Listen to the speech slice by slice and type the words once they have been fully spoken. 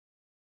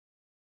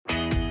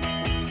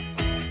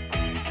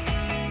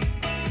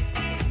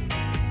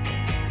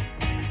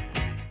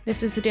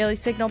This is the Daily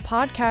Signal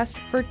podcast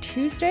for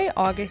Tuesday,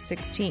 August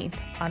 16th.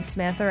 I'm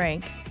Samantha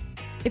Rank.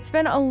 It's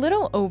been a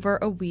little over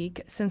a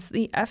week since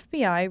the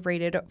FBI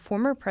raided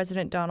former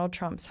President Donald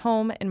Trump's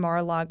home in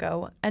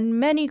Mar-a-Lago, and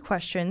many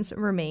questions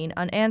remain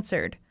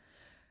unanswered.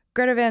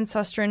 Greta Van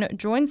Susteren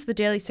joins the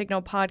Daily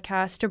Signal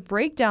podcast to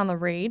break down the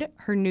raid,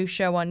 her new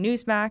show on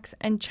Newsmax,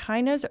 and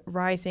China's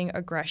rising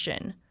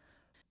aggression.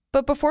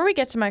 But before we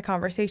get to my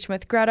conversation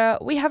with Greta,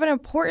 we have an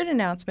important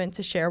announcement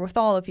to share with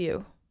all of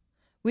you.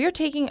 We are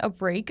taking a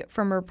break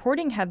from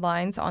reporting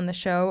headlines on the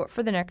show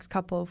for the next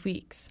couple of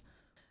weeks.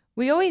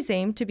 We always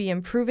aim to be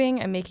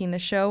improving and making the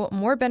show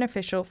more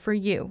beneficial for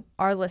you,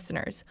 our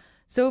listeners.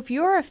 So if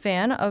you are a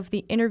fan of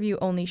the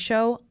interview-only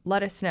show,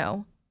 let us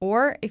know.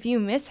 Or if you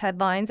miss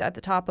headlines at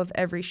the top of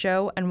every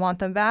show and want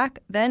them back,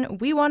 then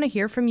we want to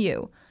hear from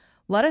you.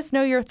 Let us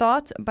know your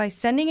thoughts by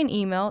sending an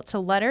email to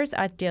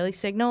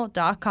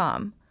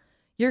letters@dailysignal.com.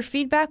 Your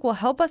feedback will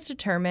help us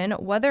determine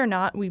whether or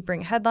not we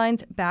bring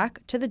headlines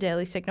back to the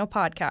Daily Signal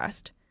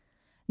podcast.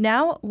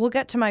 Now, we'll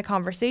get to my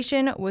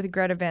conversation with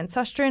Greta Van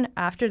Susteren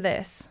after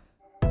this.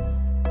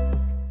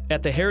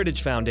 At the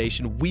Heritage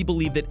Foundation, we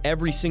believe that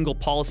every single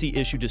policy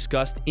issue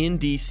discussed in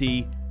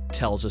D.C.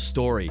 tells a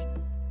story.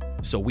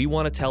 So we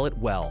want to tell it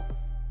well.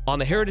 On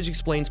the Heritage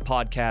Explains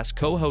podcast,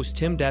 co-hosts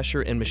Tim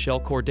Desher and Michelle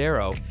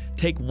Cordero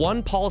take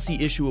one policy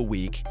issue a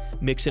week,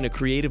 mix in a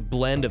creative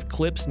blend of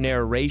clips,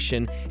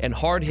 narration, and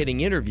hard-hitting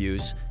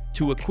interviews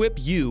to equip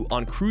you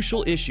on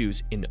crucial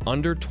issues in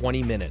under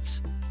 20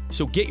 minutes.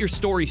 So get your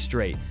story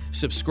straight.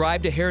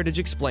 Subscribe to Heritage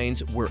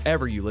Explains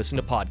wherever you listen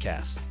to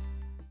podcasts.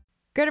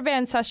 Greta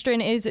Van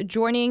Susteren is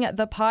joining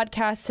the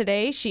podcast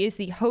today. She is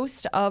the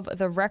host of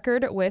The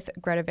Record with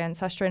Greta Van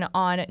Susteren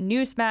on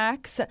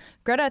Newsmax.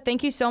 Greta,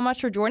 thank you so much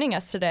for joining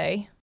us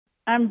today.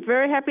 I'm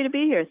very happy to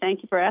be here.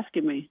 Thank you for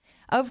asking me.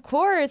 Of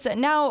course.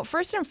 Now,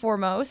 first and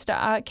foremost,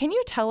 can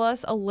you tell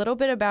us a little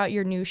bit about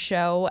your new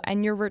show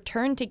and your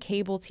return to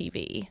cable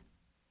TV?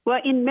 Well,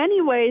 in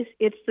many ways,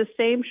 it's the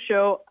same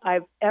show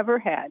I've ever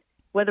had,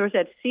 whether it's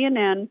at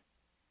CNN,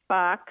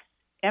 Fox,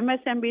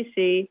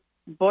 MSNBC,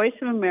 Voice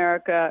of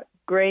America,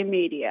 Gray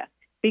Media,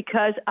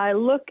 because I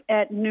look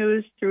at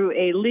news through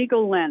a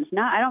legal lens.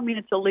 Now, I don't mean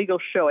it's a legal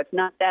show. It's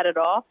not that at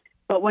all.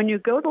 But when you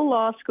go to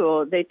law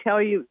school, they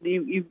tell you, they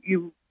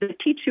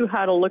teach you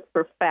how to look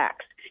for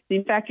facts.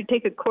 In fact, you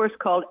take a course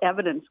called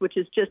evidence, which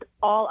is just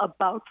all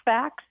about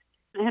facts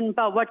and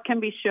about what can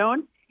be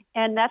shown.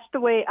 And that's the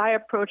way I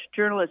approach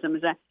journalism,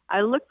 is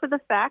I look for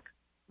the facts,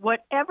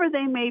 whatever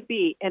they may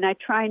be, and I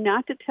try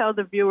not to tell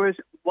the viewers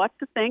what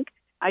to think.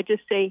 I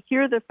just say,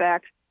 here are the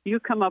facts. You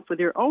come up with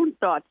your own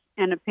thoughts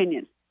and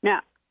opinions.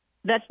 Now,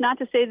 that's not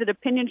to say that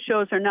opinion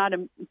shows are not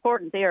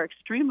important. They are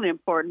extremely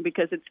important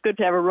because it's good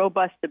to have a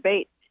robust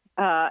debate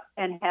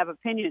and have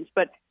opinions.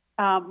 But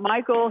my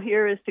goal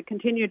here is to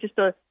continue just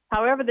to,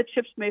 however the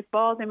chips may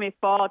fall, they may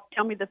fall.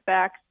 Tell me the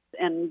facts,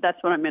 and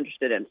that's what I'm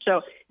interested in.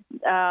 So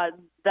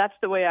that's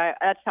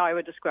how I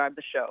would describe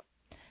the show.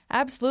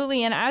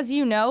 Absolutely. And as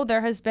you know,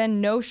 there has been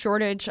no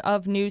shortage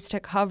of news to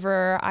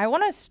cover. I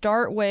want to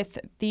start with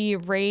the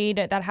raid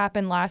that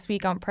happened last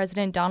week on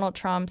President Donald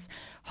Trump's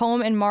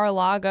home in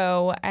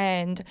Mar-a-Lago.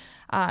 And,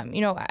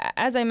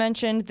 as I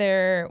mentioned,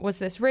 there was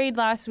this raid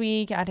last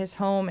week at his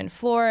home in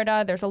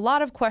Florida. There's a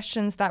lot of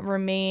questions that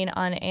remain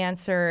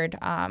unanswered.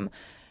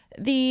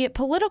 The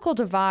political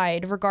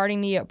divide regarding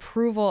the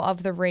approval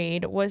of the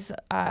raid was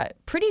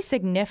pretty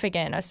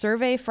significant. A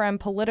survey from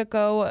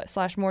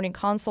Politico/Morning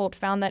Consult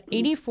found that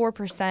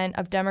 84%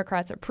 of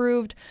Democrats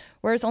approved,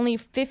 whereas only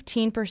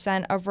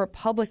 15% of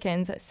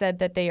Republicans said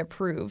that they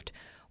approved.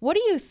 What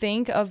do you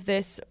think of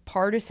this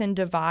partisan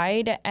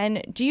divide?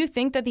 And do you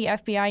think that the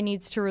FBI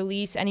needs to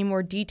release any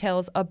more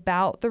details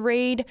about the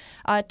raid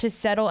to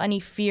settle any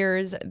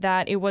fears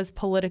that it was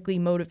politically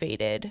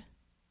motivated?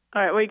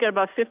 All right, well, you got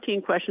about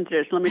 15 questions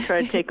there, so let me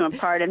try to take them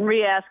apart and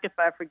re-ask if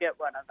I forget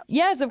one of them.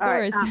 Yes, of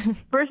course. Right.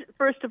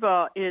 First of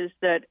all is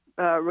that,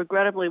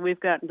 regrettably, we've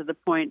gotten to the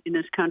point in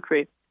this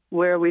country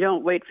where we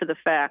don't wait for the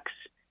facts.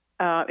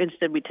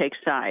 Instead, we take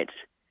sides.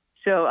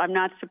 So I'm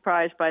not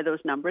surprised by those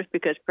numbers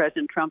because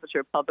President Trump is a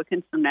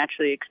Republican, so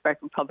naturally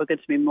expect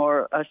Republicans to be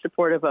more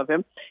supportive of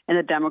him, and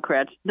the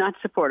Democrats not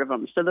supportive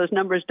of him. So those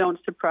numbers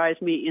don't surprise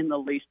me in the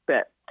least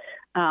bit.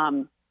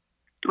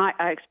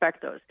 I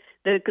expect those.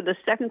 The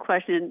second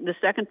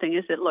thing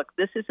is that, look,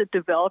 this is a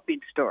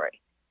developing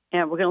story,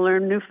 and we're going to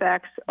learn new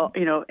facts,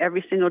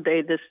 every single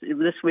day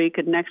this week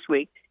and next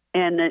week.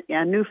 And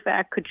a new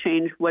fact could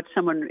change what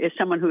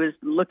someone who is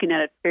looking at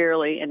it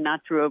fairly and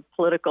not through a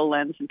political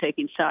lens and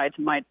taking sides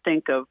might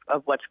think of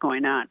what's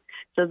going on.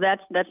 So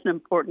that's an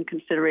important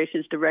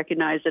consideration, is to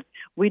recognize that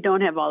we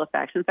don't have all the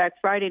facts. In fact,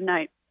 Friday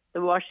night, the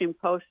Washington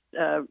Post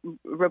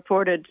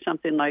reported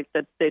something like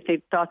that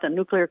they thought the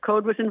nuclear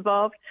code was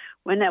involved.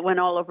 When that went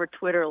all over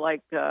Twitter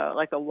like a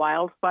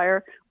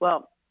wildfire,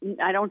 well,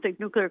 I don't think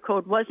nuclear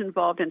code was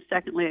involved. And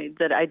secondly,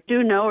 that I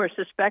do know or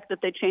suspect that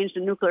they changed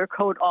the nuclear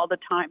code all the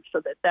time,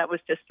 so that was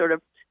just sort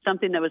of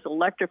something that was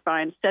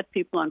electrifying, set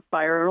people on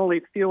fire, and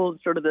only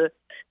fueled sort of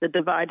the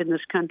divide in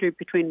this country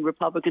between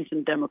Republicans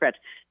and Democrats.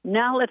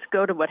 Now let's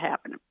go to what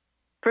happened.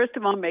 First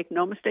of all, make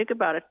no mistake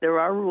about it, there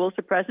are rules.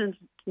 The president's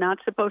not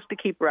supposed to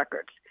keep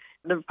records.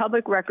 The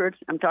public records,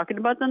 I'm talking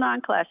about the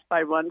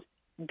non-classified ones,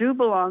 do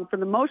belong, for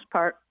the most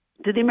part,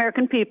 to the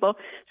American people,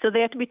 so they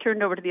have to be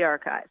turned over to the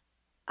archives.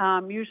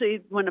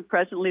 Usually when a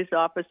president leaves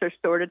office, they're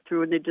sorted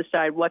through and they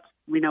decide what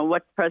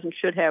the president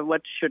should have,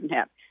 what shouldn't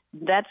have.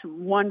 That's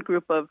one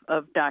group of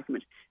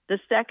documents. The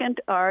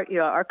second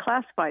are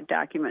classified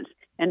documents.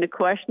 And the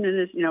question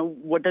is,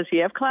 what does he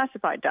have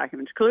classified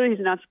documents? Clearly,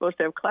 he's not supposed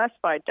to have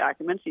classified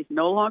documents. He's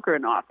no longer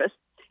in office,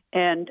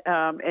 and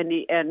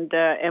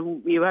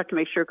you have to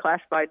make sure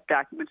classified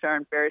documents are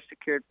in very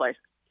secured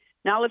places.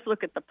 Now let's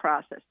look at the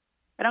process.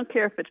 I don't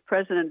care if it's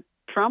President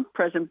Trump,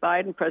 President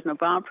Biden, President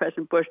Obama,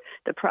 President Bush.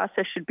 The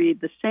process should be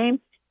the same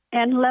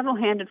and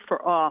level-handed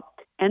for all.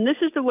 And this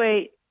is the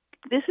way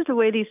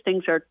these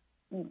things are.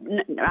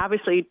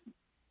 Obviously,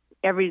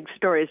 every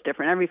story is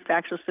different, every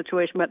factual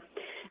situation, but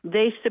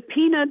they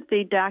subpoenaed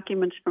the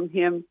documents from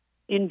him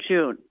in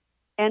June,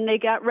 and they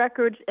got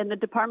records, and the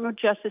Department of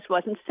Justice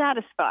wasn't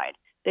satisfied.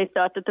 They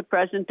thought that the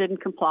president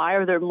didn't comply,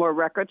 or there are more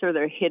records, or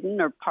they're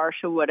hidden or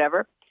partial,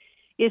 whatever.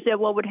 Is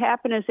that what would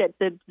happen is that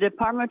the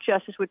Department of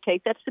Justice would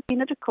take that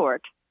subpoena to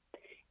court,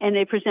 and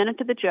they present it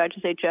to the judge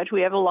and say, Judge,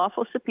 we have a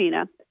lawful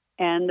subpoena,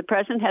 and the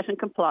president hasn't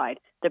complied.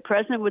 The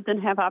president would then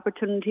have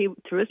opportunity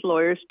through his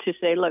lawyers to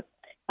say, look,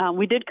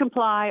 we did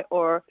comply,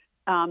 or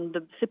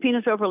the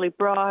subpoena's overly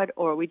broad,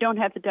 or we don't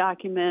have the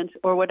documents,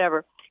 or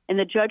whatever. And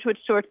the judge would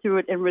sort through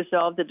it and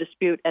resolve the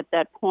dispute at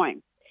that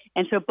point.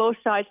 And so both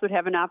sides would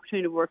have an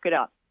opportunity to work it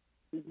out.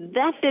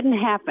 That didn't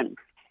happen.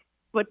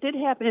 What did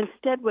happen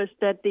instead was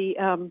that the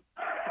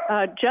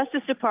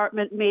Justice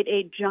Department made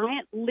a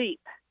giant leap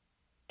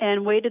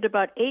and waited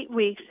about 8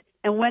 weeks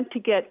and went to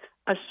get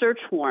a search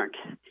warrant.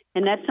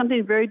 And that's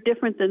something very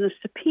different than the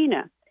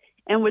subpoena.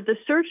 And with the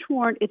search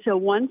warrant, it's a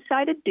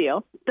one-sided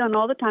deal. It's done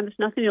all the time. There's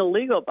nothing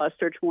illegal about a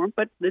search warrant,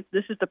 but this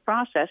is the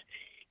process.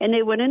 And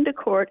they went into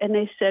court and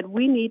they said,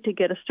 we need to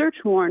get a search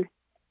warrant.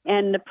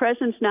 And the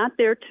president's not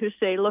there to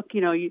say, look,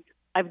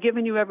 I've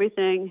given you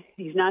everything.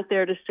 He's not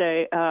there to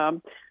say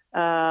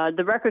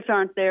the records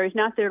aren't there. He's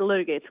not there to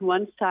litigate. It's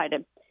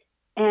one-sided.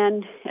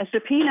 And a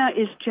subpoena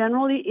is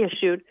generally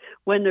issued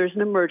when there's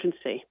an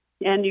emergency.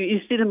 And you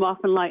see them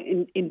often like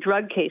in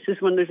drug cases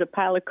when there's a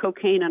pile of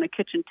cocaine on a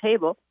kitchen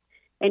table.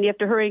 And you have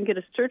to hurry and get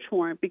a search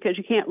warrant because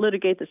you can't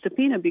litigate the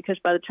subpoena, because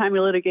by the time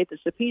you litigate the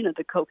subpoena,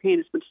 the cocaine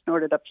has been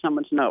snorted up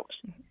someone's nose.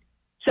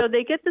 So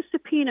they get the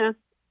subpoena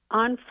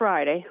on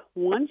Friday,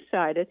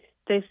 one-sided.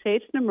 They say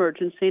it's an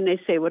emergency, and they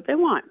say what they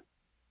want.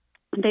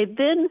 They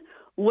then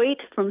wait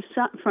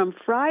from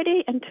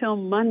Friday until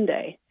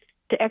Monday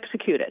to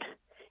execute it.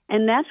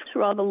 And that's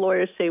where all the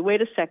lawyers say,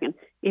 wait a second,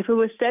 if it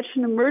was such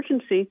an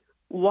emergency,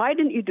 why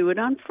didn't you do it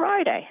on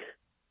Friday?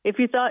 If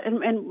you thought,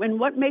 and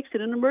what makes it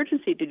an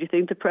emergency? Did you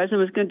think the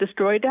president was going to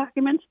destroy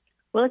documents?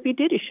 Well, if he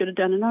did, he should have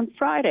done it on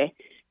Friday.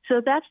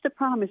 So that's the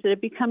problem, is that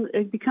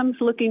it becomes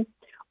looking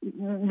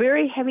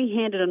very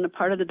heavy-handed on the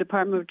part of the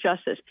Department of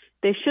Justice.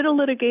 They should have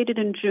litigated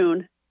in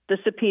June the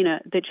subpoena.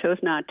 They chose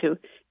not to.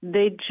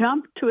 They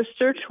jumped to a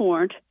search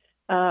warrant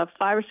 5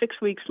 or 6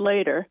 weeks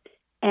later,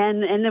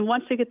 and then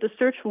once they get the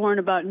search warrant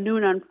about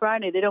noon on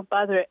Friday, they don't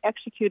bother to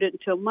execute it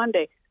until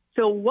Monday.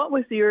 So what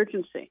was the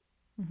urgency?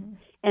 Mm-hmm.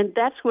 And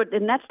that's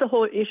the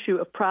whole issue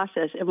of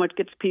process, and what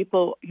gets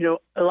people,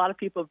 a lot of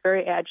people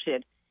very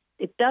agitated.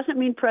 It doesn't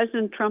mean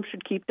President Trump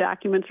should keep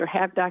documents or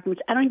have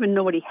documents. I don't even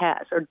know what he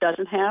has or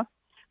doesn't have.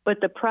 But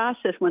the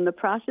process, when the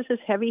process is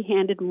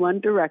heavy-handed in one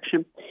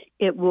direction,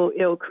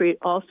 it'll create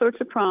all sorts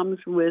of problems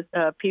with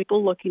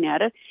people looking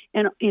at it,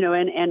 and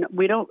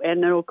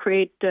it'll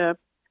create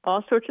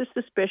all sorts of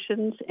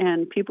suspicions,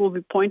 and people will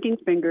be pointing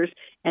fingers.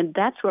 And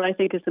that's what I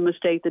think is the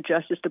mistake the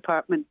Justice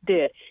Department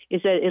did,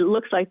 is that it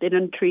looks like they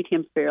didn't treat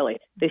him fairly.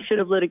 They should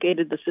have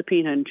litigated the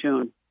subpoena in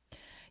June.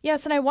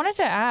 Yes, and I wanted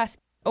to ask,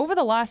 over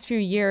the last few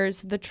years,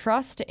 the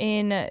trust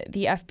in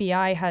the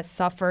FBI has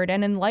suffered.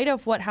 And in light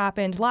of what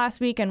happened last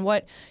week and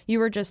what you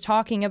were just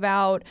talking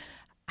about,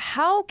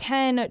 how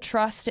can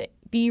trust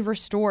be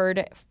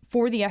restored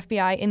for the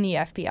FBI in the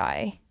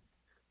FBI?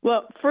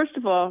 Well, first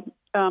of all,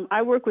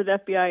 I work with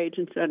FBI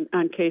agents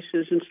on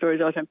cases and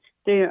stories all the time.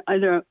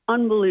 They're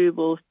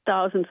unbelievable.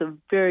 Thousands of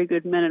very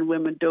good men and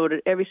women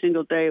doted every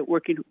single day,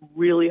 working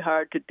really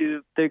hard to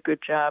do their good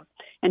job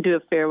and do a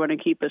fair one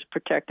and keep us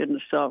protected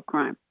and solve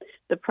crime.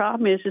 The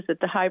problem is that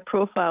the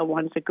high-profile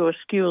ones that go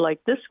askew like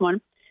this one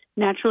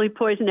naturally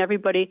poison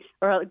everybody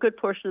or a good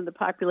portion of the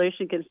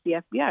population against the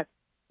FBI. I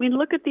mean,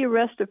 look at the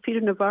arrest of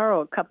Peter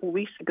Navarro a couple of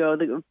weeks ago,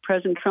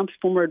 President Trump's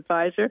former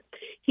advisor.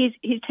 He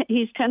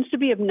tends to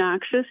be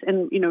obnoxious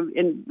in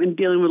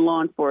dealing with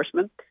law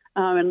enforcement,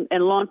 and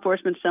law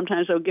enforcement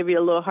sometimes will give you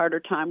a little harder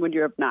time when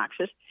you're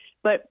obnoxious.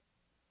 But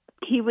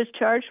he was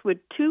charged with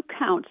 2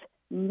 counts,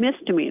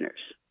 misdemeanors,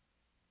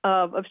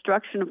 of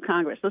obstruction of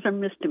Congress. Those are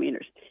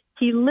misdemeanors.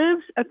 He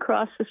lives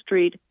across the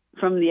street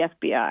from the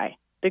FBI.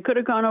 They could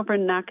have gone over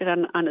and knocked it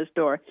on his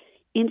door.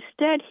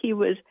 Instead, he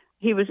was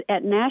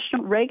at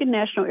Reagan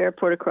National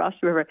Airport across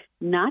the river,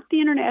 not the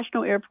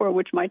international airport,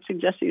 which might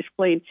suggest he's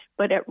fleeing,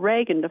 but at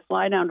Reagan to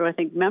fly down to, I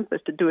think,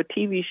 Memphis to do a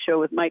TV show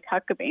with Mike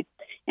Huckabee.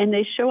 And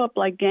they show up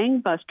like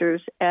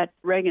gangbusters at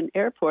Reagan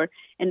Airport,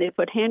 and they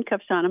put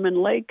handcuffs on him and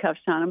leg cuffs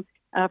on him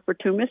for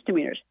 2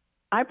 misdemeanors.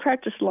 I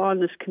practiced law in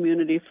this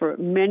community for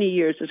many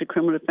years as a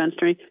criminal defense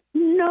attorney.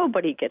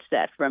 Nobody gets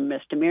that for a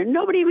misdemeanor.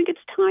 Nobody even gets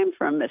time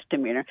for a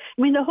misdemeanor.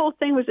 I mean, the whole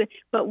thing was,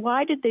 but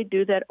why did they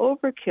do that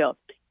overkill?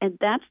 And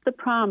that's the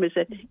problem, is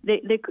that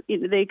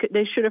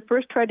they should have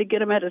first tried to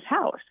get him at his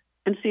house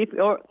and see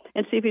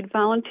if he'd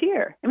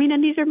volunteer. I mean,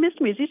 and these are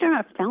misdemeanors. These are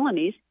not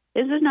felonies.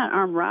 This is not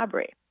armed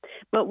robbery.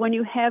 But when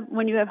you have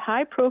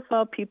high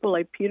profile people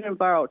like Peter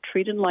Navarro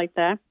treated like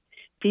that,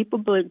 people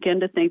begin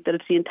to think that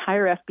it's the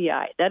entire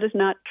FBI. That is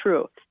not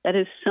true. That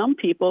is some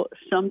people,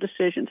 some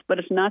decisions, but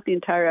it's not the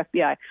entire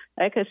FBI.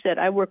 Like I said,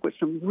 I work with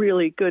some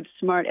really good,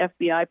 smart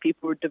FBI people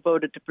who are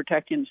devoted to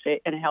protecting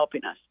and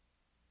helping us.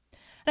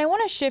 And I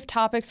want to shift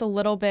topics a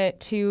little bit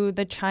to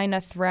the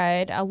China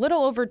thread. A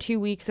little over 2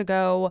 weeks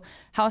ago,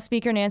 House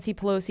Speaker Nancy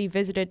Pelosi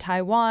visited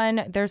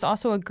Taiwan. There's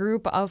also a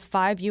group of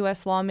 5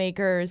 U.S.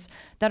 lawmakers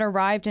that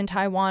arrived in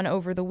Taiwan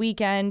over the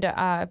weekend.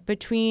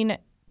 Between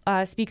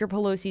Speaker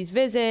Pelosi's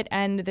visit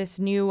and this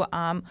new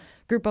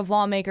group of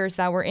lawmakers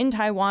that were in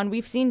Taiwan,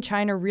 we've seen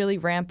China really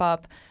ramp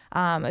up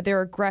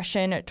their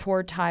aggression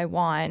toward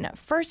Taiwan.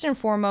 First and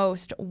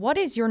foremost, what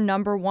is your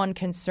number one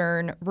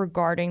concern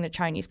regarding the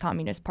Chinese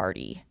Communist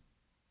Party?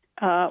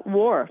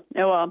 War.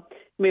 Well, I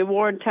mean,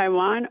 war in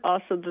Taiwan.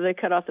 Also, they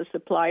cut off the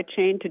supply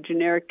chain to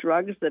generic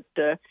drugs that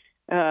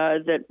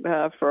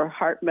for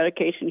heart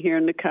medication here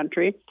in the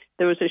country.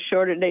 There was a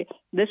shortage.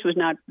 This was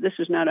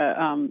not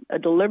a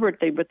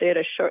deliberate thing, but they had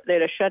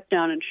a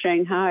shutdown in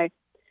Shanghai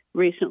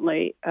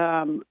recently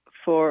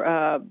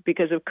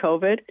because of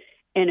COVID,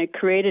 and it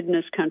created in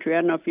this country.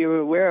 I don't know if you were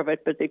aware of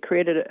it, but they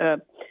created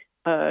a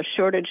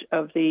shortage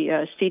of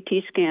the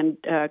CT scan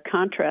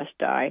contrast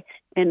dye,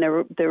 and there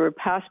were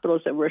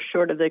hospitals that were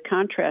short of the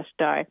contrast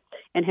dye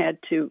and had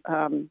to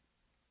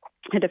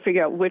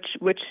figure out which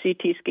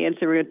CT scans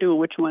they were going to do and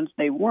which ones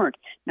they weren't.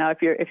 Now,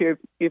 if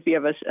you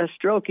have a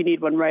stroke, you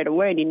need one right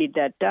away, and you need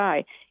that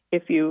dye.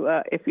 If you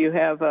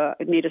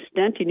need a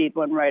stent, you need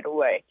one right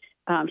away.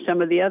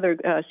 Some of the other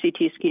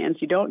CT scans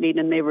you don't need,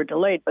 and they were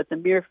delayed. But the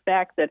mere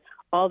fact that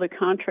all the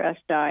contrast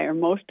dye, or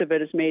most of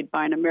it, is made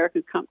by an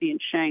American company in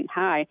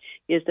Shanghai,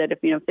 is that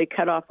if they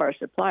cut off our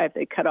supply, if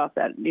they cut off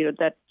that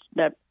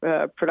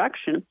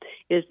production,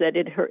 is that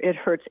it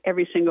hurts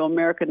every single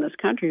American in this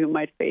country who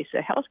might face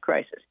a health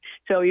crisis.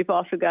 So you've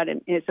also got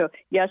so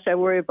yes, I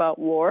worry about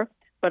war,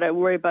 but I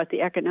worry about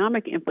the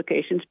economic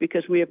implications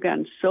because we have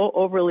gotten so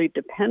overly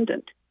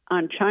dependent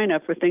on China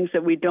for things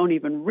that we don't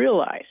even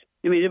realize.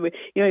 I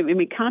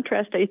mean,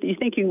 contrast. You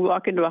think you can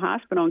walk into a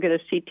hospital and get a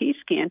CT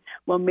scan?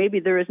 Well, maybe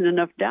there isn't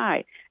enough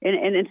dye.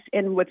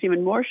 And what's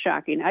even more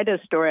shocking, I did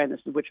a story on this,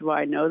 which is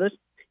why I know this,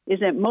 is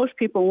that most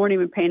people weren't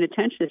even paying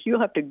attention to this. You'll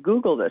have to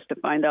Google this to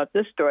find out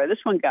this story. This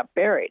one got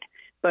buried.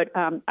 But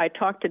I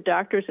talked to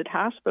doctors at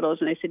hospitals,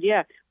 and they said,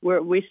 yeah,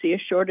 we see a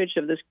shortage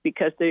of this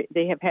because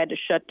they have had to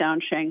shut down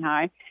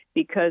Shanghai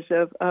because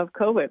of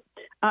COVID.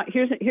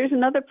 Here's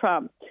another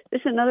problem. This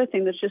is another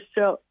thing that's just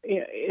so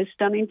is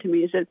stunning to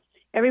me, is that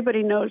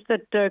everybody knows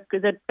that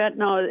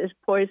fentanyl is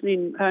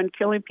poisoning and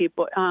killing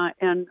people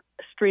in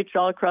streets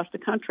all across the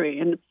country,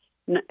 and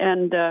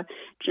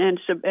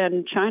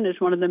China is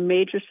one of the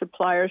major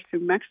suppliers through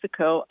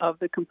Mexico of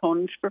the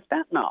components for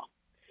fentanyl,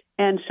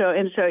 and so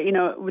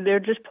they're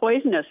just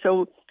poisonous.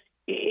 So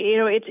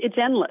it's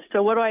endless.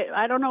 So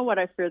I don't know what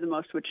I fear the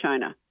most with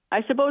China.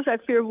 I suppose I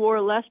fear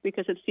war less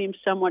because it seems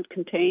somewhat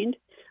contained.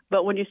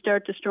 But when you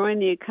start destroying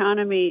the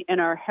economy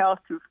and our health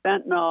through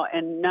fentanyl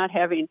and not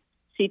having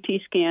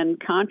CT scan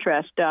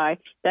contrast dye,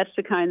 that's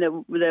the kind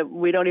that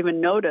we don't even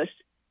notice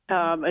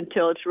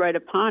until it's right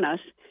upon us,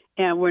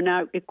 and we're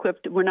not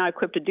equipped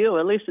to deal with.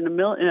 At least in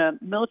a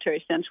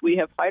military sense, we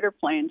have fighter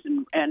planes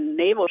and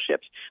naval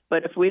ships,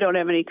 but if we don't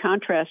have any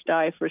contrast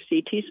dye for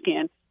CT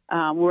scan,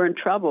 we're in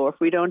trouble. If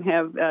we don't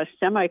have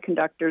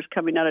semiconductors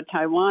coming out of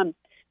Taiwan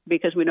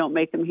because we don't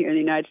make them here in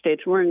the United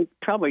States, we're in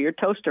trouble. Your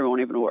toaster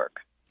won't even work.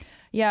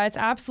 Yeah, it's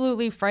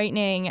absolutely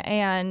frightening,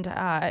 and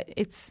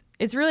it's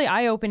really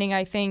eye-opening,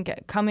 I think,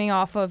 coming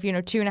off of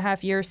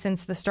 2.5 years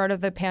since the start of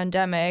the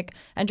pandemic,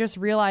 and just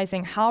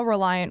realizing how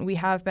reliant we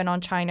have been on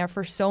China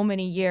for so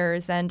many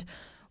years, and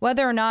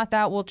whether or not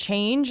that will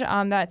change,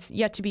 that's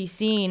yet to be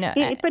seen.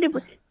 Yeah, but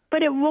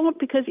it won't,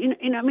 because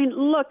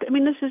look,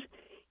 this is,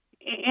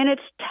 and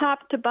it's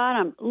top to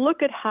bottom.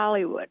 Look at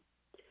Hollywood.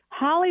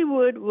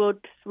 Hollywood will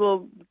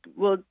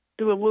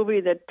do a movie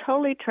that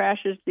totally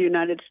trashes the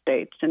United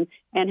States and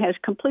has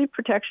complete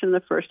protection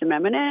of the First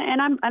Amendment,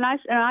 and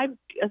I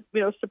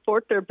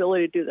support their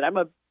ability to do that. I'm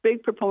a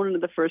big proponent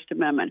of the First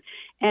Amendment,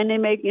 and they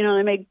make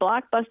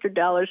blockbuster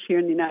dollars here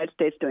in the United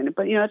States doing it.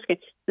 But it's okay.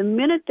 The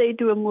minute they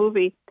do a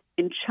movie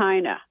in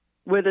China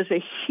where there's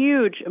a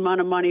huge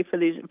amount of money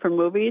for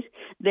movies.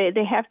 They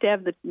have to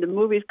have the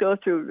movies go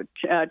through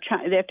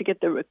China. They have to get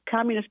the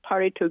Communist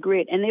Party to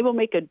agree, and they will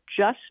make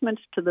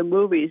adjustments to the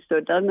movies so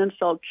it doesn't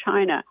insult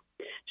China,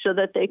 so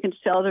that they can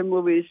sell their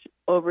movies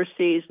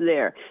overseas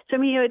there. So I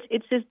mean,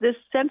 it's just this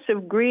sense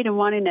of greed and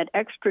wanting that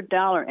extra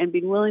dollar and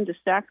being willing to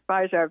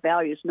sacrifice our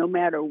values no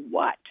matter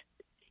what.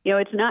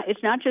 It's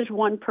not just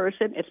one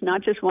person. It's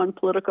not just one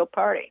political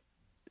party.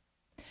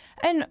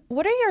 And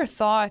what are your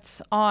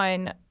thoughts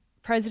on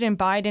President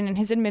Biden and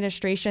his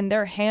administration,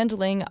 their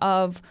handling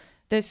of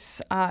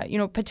this,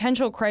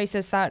 potential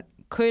crisis that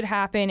could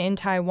happen in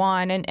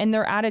Taiwan and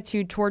their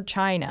attitude toward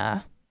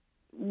China?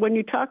 When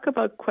you talk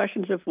about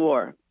questions of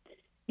war,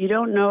 you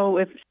don't know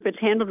if it's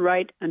handled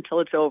right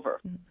until it's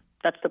over.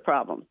 That's the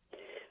problem.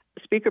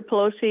 Speaker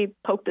Pelosi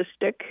poked a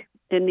stick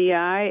in the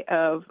eye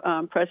of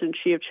President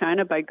Xi of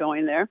China by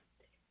going there.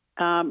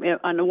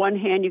 On the one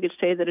hand, you could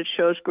say that it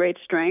shows great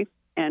strength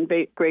and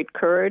great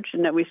courage,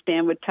 and that we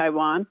stand with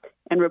Taiwan.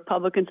 And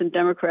Republicans and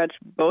Democrats,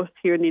 both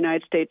here in the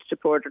United States,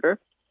 supported her.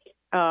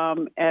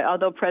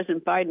 Although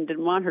President Biden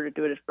didn't want her to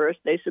do it at first,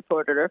 they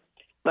supported her.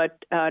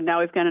 But now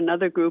we've got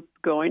another group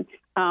going.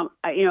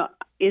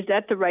 Is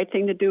that the right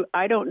thing to do?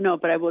 I don't know,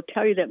 but I will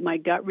tell you that my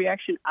gut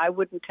reaction, I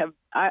wouldn't have.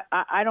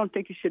 I don't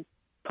think you should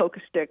poke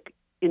a stick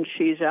in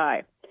Xi's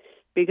eye,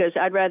 because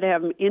I'd rather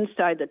have him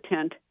inside the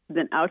tent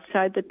than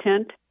outside the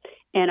tent.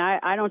 And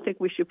I don't think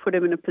we should put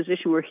him in a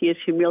position where he is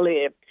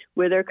humiliated.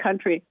 Where their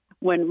country,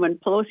 when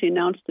Pelosi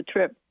announced the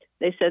trip,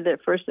 they said that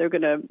first they're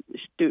going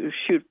to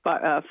shoot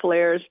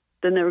flares,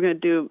 then they were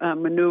going to do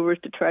maneuvers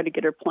to try to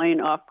get her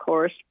plane off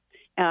course,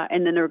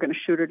 and then they were going to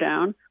shoot her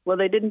down. Well,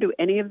 they didn't do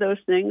any of those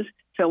things.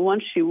 So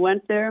once she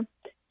went there,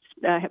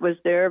 was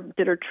there,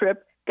 did her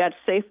trip, got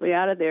safely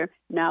out of there.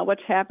 Now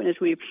what's happened is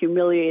we've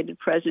humiliated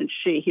President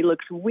Xi. He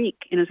looks weak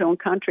in his own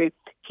country.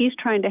 He's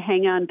trying to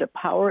hang on to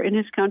power in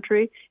his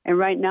country, and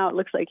right now it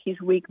looks like he's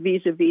weak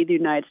vis-a-vis the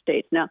United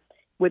States. Now,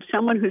 with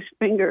someone whose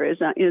finger is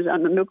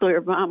on the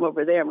nuclear bomb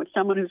over there, and with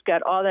someone who's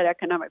got all that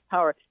economic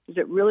power, does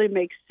it really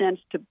make sense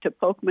to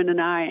poke him in an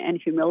eye and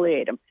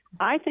humiliate him?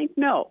 I think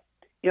no.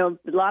 A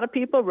lot of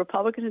people,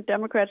 Republicans and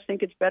Democrats,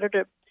 think it's better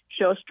to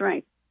show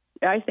strength.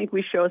 I think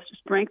we show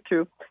strength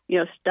through,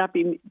 stop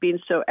being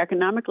so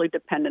economically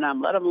dependent on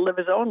him, let him live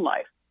his own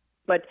life.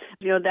 But,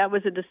 that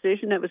was a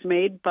decision that was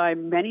made by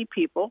many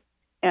people.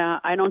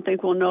 I don't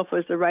think we'll know if it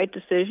was the right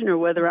decision or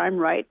whether I'm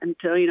right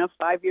until,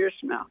 5 years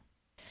from now.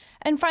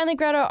 And finally,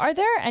 Greta, are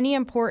there any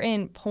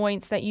important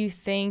points that you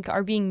think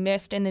are being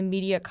missed in the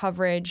media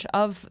coverage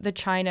of the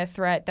China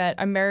threat that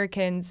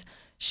Americans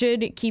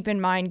should keep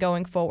in mind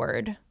going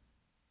forward?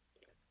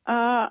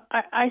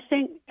 I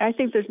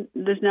think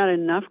there's not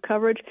enough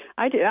coverage.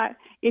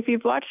 If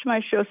you've watched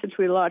my show since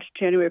we launched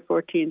January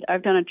 14th,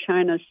 I've done a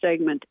China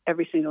segment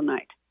every single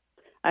night.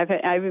 I've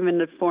even been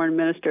the foreign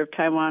minister of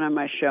Taiwan on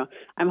my show.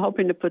 I'm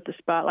hoping to put the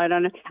spotlight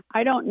on it.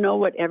 I don't know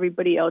what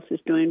everybody else is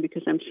doing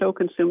because I'm so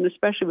consumed,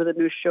 especially with a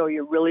new show.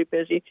 You're really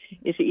busy.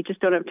 Is that you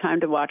just don't have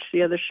time to watch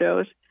the other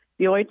shows.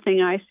 The only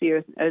thing I see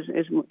is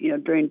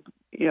during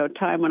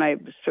time when I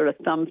sort of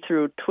thumb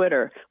through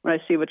Twitter, when I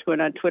see what's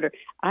going on Twitter,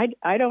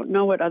 I don't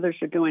know what others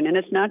are doing, and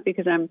it's not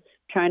because I'm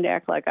trying to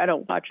act like I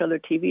don't watch other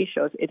TV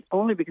shows. It's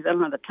only because I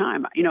don't have the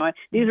time.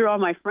 These are all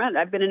my friends.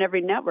 I've been in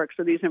every network,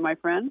 so these are my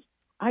friends.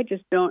 I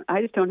just don't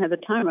have the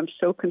time. I'm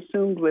so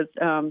consumed with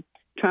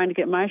trying to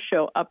get my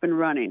show up and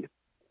running.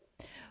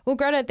 Well,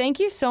 Greta,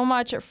 thank you so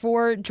much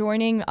for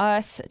joining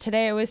us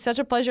today. It was such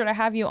a pleasure to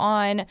have you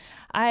on.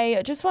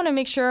 I just want to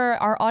make sure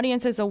our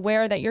audience is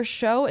aware that your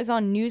show is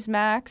on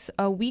Newsmax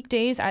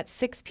weekdays at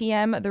 6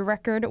 p.m. The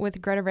Record with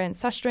Greta Van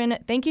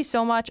Susteren. Thank you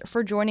so much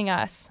for joining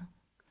us.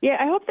 Yeah,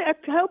 I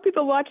hope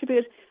people watch it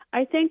because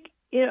I think,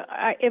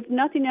 if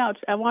nothing else,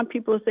 I want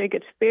people to think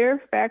it's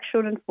fair,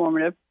 factual, and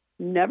informative,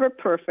 never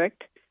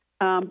perfect,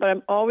 but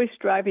I'm always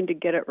striving to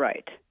get it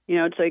right.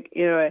 It's like,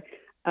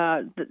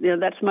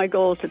 that's my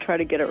goal, is to try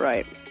to get it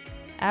right.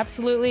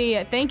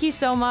 Absolutely. Thank you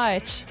so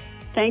much.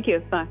 Thank you.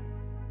 Bye.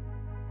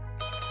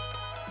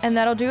 And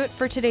that'll do it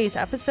for today's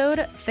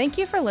episode. Thank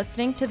you for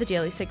listening to the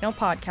Daily Signal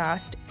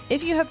podcast.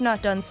 If you have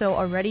not done so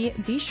already,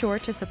 be sure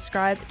to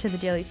subscribe to the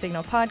Daily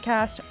Signal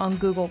podcast on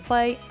Google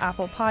Play,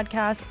 Apple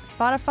Podcasts,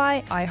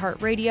 Spotify,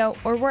 iHeartRadio,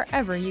 or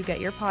wherever you get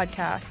your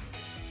podcasts.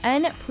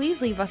 And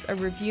please leave us a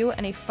review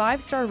and a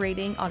 5-star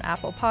rating on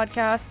Apple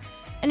Podcasts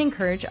and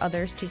encourage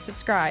others to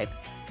subscribe.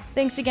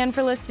 Thanks again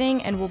for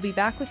listening, and we'll be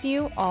back with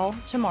you all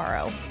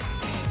tomorrow.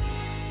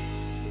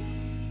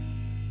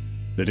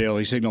 The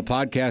Daily Signal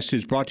podcast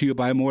is brought to you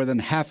by more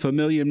than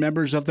 500,000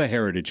 members of the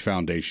Heritage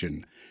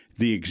Foundation.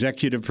 The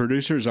executive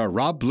producers are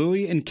Rob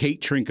Bluey and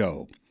Kate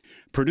Trinko.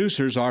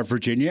 Producers are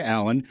Virginia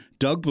Allen,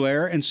 Doug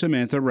Blair, and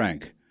Samantha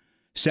Rank.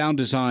 Sound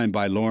design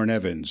by Lauren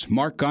Evans,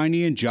 Mark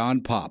Guiney, and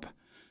John Popp.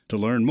 To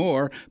learn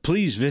more,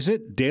 please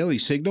visit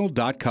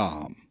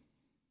dailysignal.com.